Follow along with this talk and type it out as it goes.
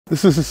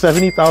This is a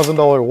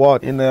 $70,000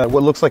 watch in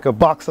what looks like a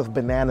box of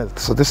bananas.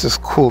 So this is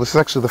cool. This is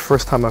actually the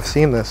first time I've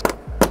seen this.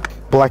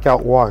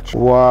 Blackout watch.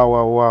 Wow,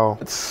 wow, wow.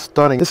 It's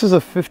stunning. This is a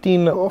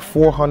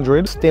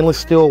 15400 stainless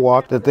steel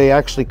watch that they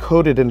actually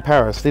coated in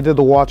Paris. They did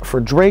the watch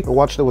for Drake, a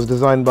watch that was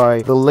designed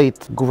by the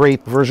late,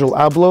 great Virgil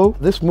Abloh.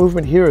 This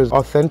movement here is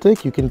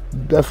authentic. You can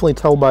definitely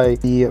tell by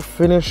the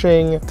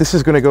finishing. This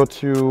is going to go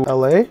to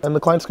LA and the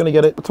client's going to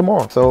get it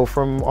tomorrow. So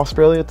from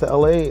Australia to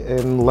LA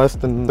in less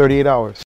than 38 hours.